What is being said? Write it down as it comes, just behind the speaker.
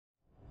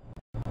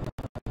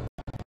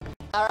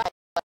All right,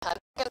 I'm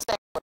gonna say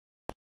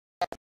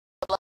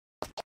we'll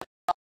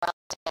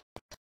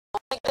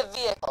make the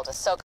vehicle to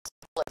soak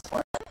bullets for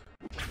it.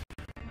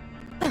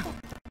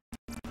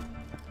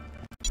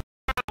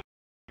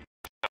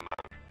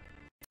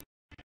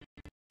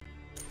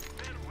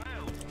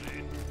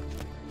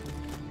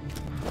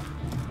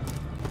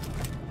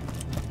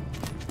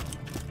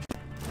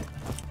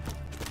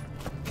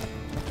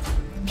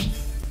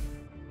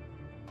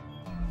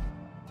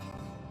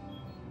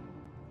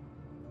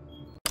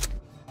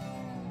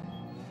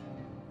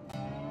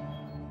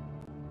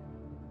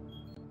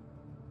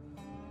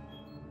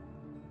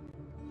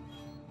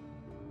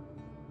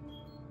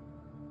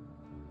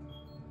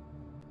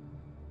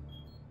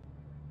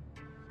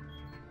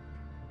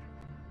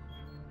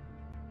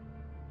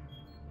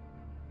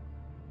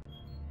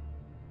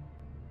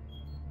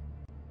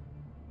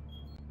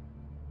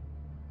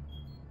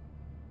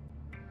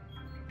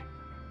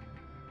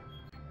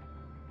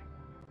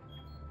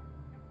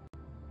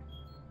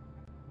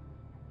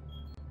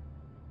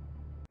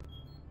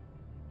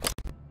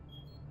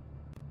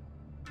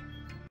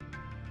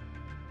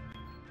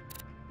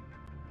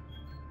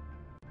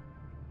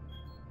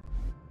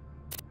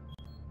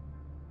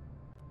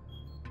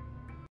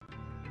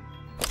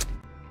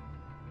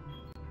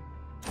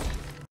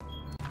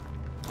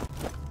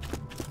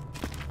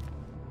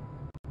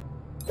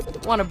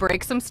 Want to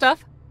break some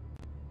stuff?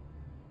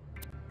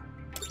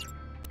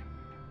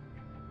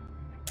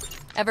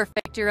 Ever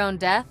faked your own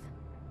death?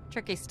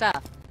 Tricky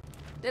stuff.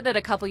 Did it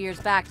a couple years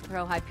back to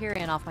throw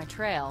Hyperion off my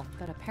trail,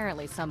 but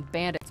apparently some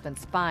bandit's been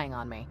spying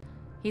on me.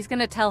 He's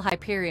gonna tell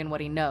Hyperion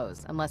what he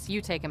knows, unless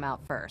you take him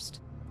out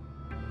first.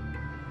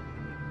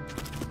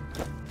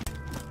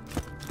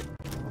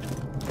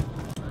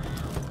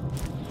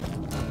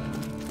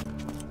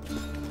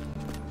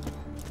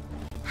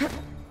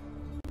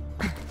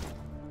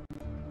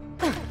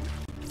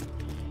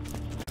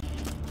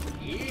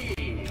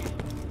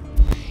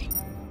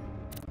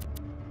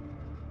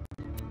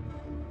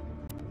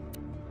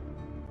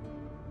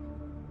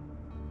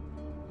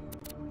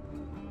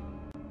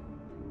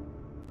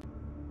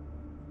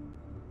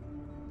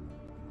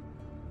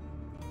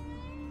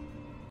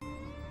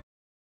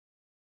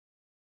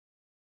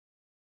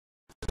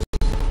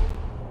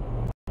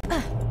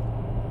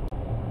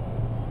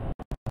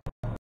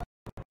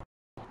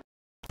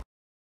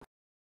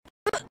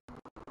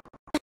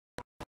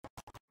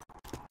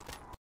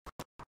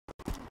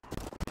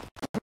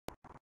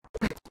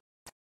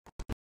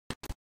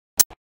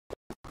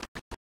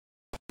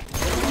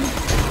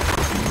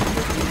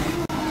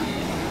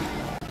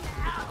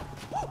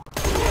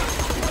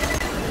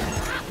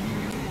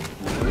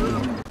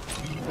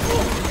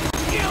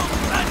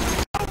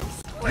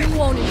 You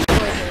won't enjoy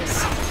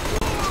this.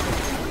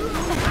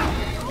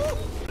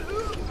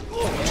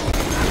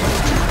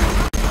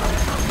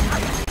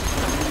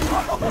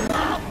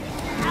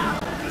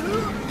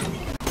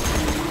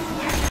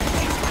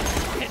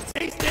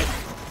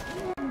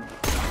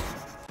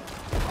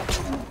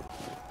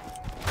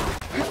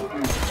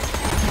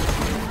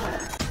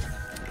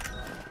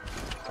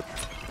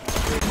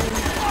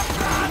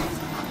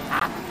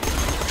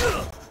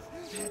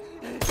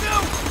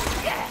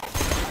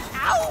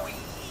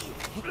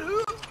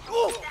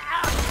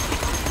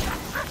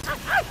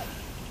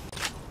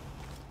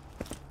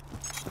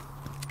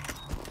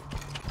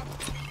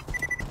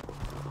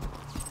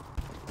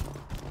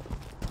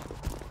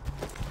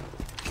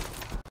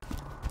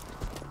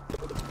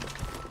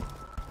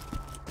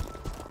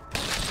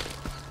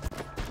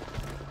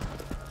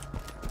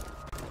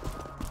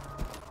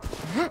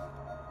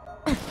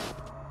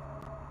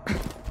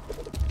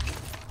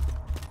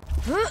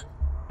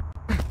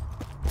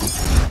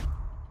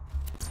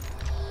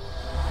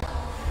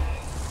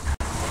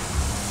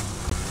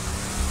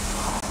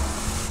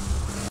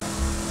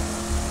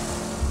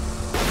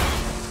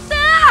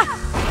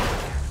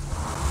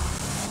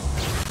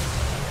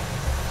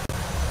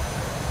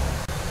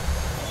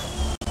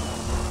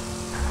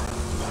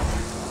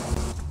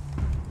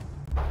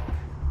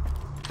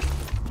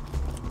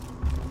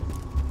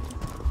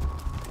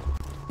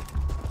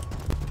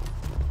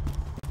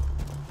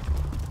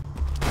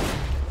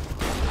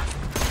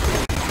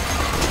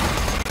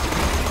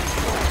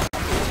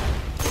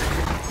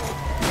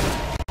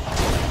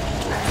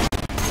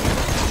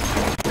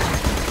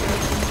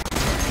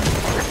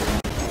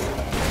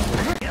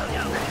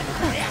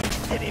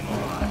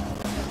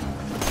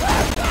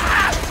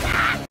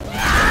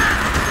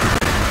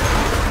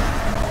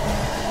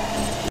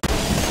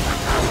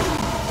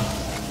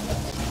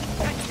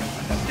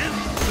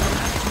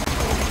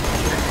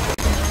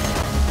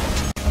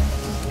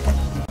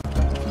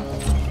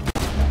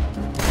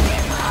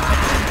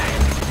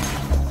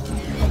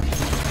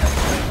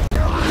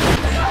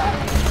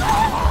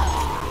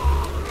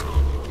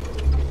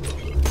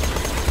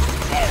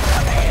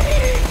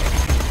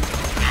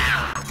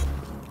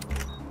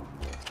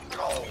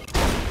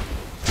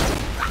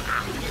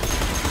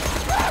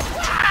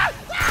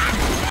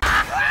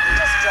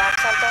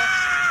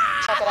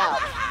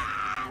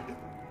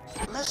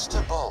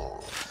 Mr.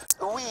 Bull,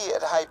 we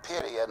at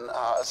Hyperion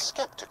are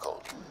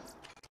skeptical.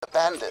 The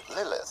bandit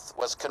Lilith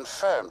was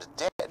confirmed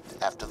dead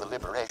after the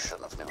liberation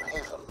of New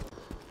Haven.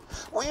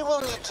 We will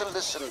need to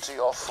listen to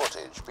your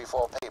footage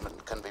before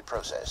payment can be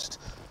processed.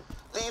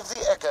 Leave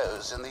the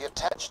echoes in the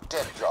attached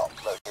dead drop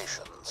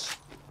locations.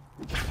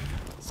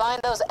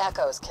 Find those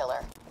echoes,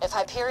 Killer. If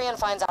Hyperion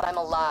finds out I'm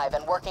alive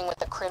and working with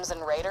the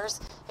Crimson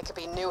Raiders, it could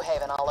be New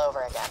Haven all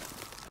over again.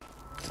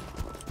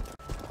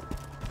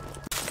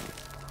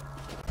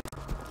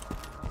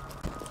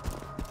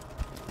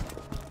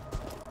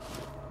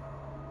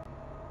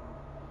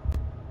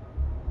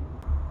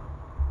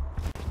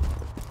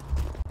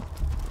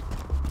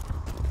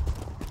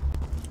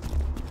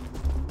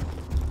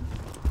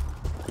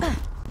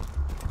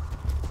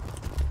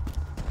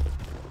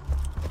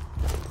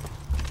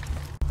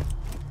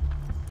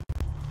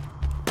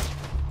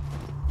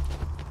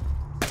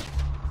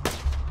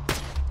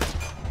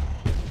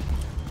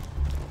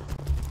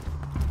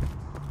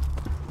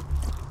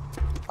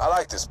 I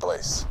like this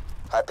place.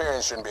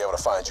 Hyperion shouldn't be able to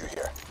find you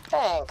here.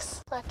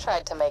 Thanks. I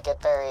tried to make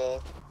it very...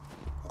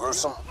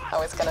 Gruesome? I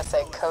was gonna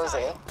say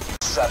cozy.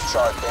 Strapped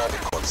charred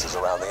bandit corpses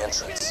around the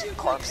entrance.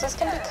 Corpses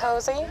can be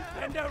cozy.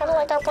 Kinda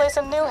like our place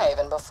in New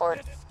Haven before...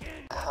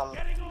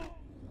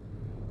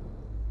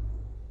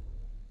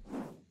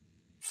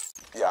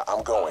 Yeah,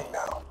 I'm going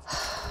now.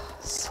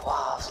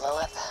 Suave,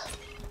 Lilith.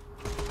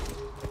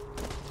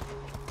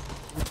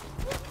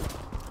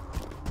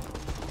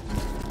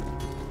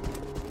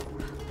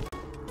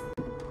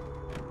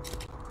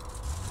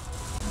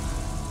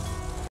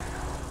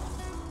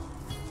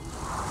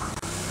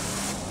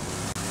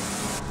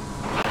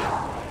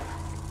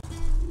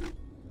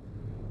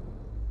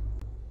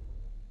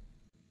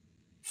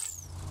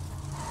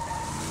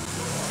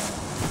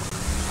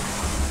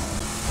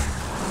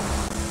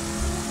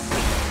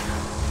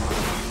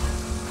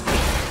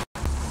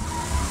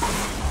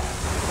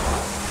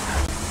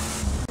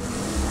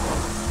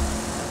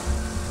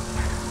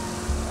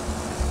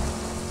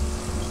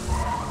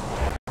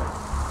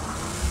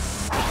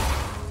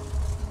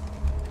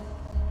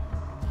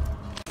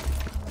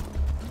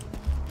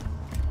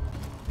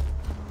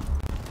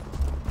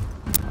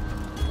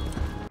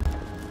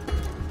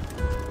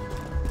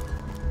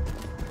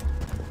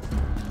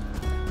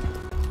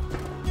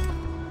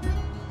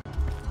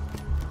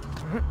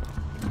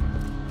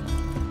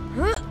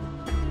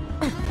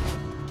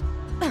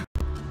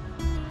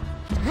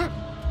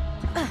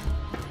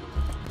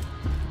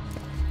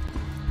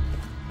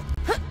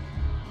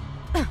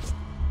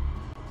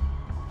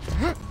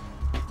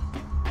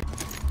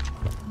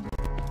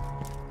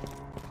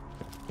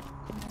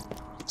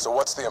 So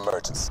what's the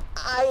emergency?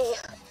 I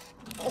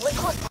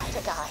liquefied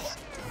a guy.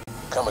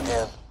 Come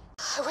again?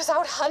 I was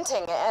out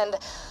hunting and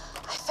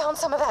I found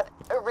some of that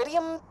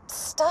iridium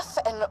stuff,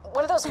 and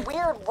one of those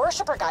weird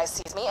worshiper guys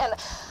sees me and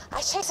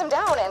I chase him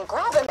down and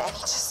grab him and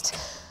he just...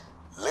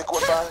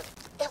 Liquefied?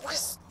 It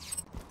was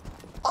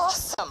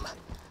awesome.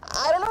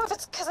 I don't know if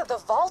it's because of the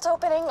vault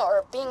opening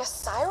or being a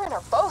siren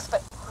or both,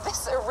 but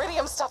this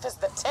iridium stuff is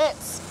the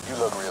tits. You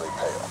look really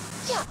pale.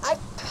 Yeah, I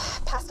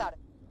passed out a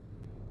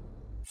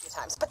few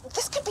times, but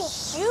this could be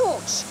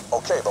huge.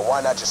 Okay, but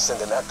why not just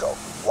send an echo?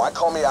 Why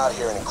call me out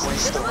here and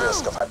increase the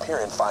risk of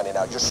Hyperion finding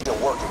out you're still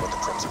working with the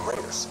Crimson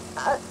Raiders?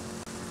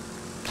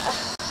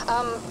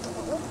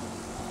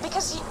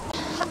 Because you...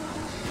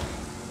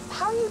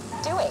 How are you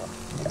doing?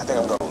 I think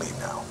I'm gonna leave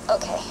now.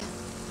 Okay.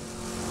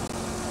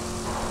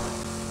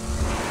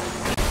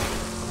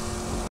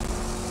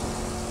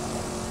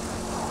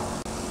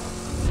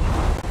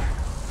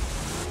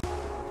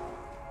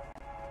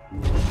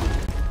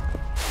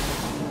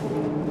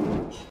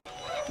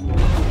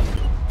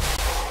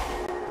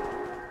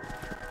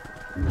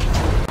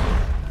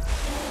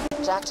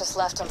 Jack just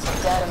left him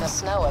for dead in the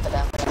snow,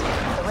 evidently.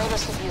 The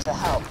Raiders could use the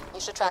help.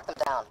 You should track them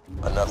down.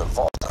 Another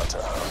vault hunter,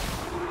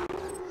 huh?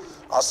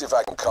 I'll see if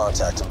I can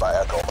contact him by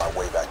echo on my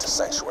way back to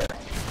Sanctuary.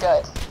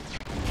 Good.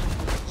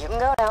 You can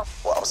go now.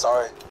 Well, I'm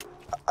sorry.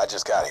 I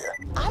just got here.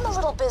 I'm a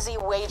little busy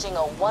waging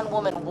a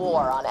one-woman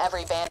war on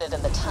every bandit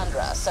in the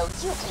tundra, so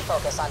you can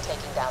focus on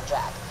taking down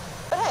Jack.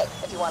 But hey,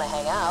 if you want to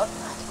hang out,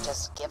 I can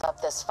just give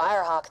up this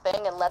Firehawk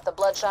thing and let the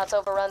Bloodshots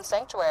overrun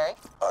Sanctuary.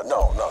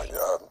 No,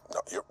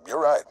 you're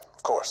right,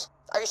 of course.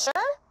 Are you sure?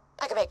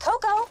 I can make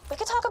cocoa. We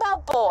could talk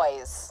about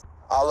boys.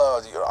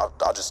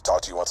 I'll just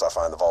talk to you once I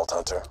find the Vault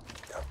Hunter.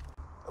 Yeah.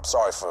 I'm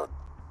sorry for...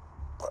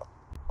 Well,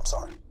 I'm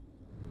sorry.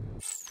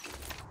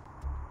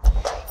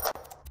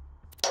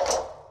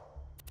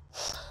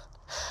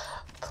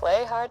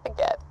 Play hard to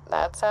get.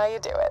 That's how you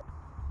do it.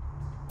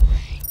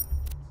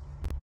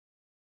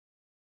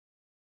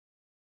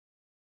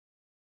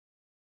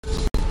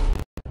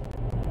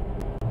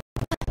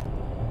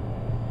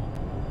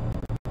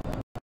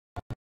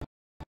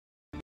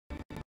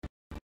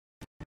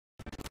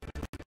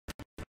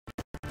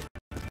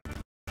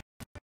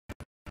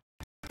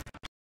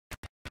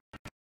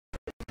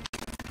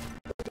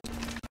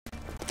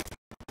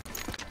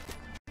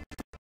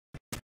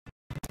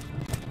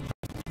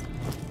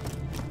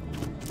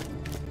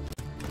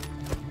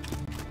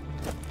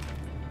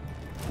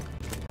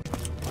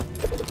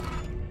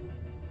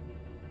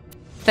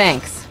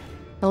 Thanks.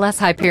 The less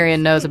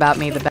Hyperion knows about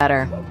me, the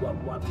better.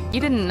 You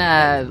didn't,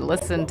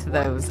 listen to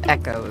those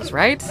echoes,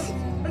 right?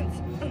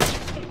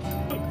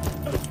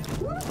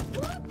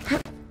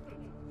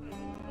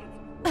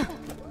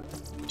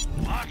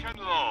 Lock and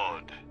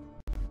load.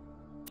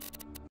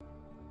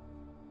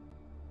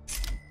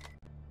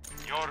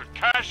 Your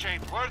cash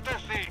ain't worth a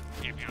thing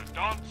if you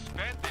don't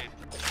spend it.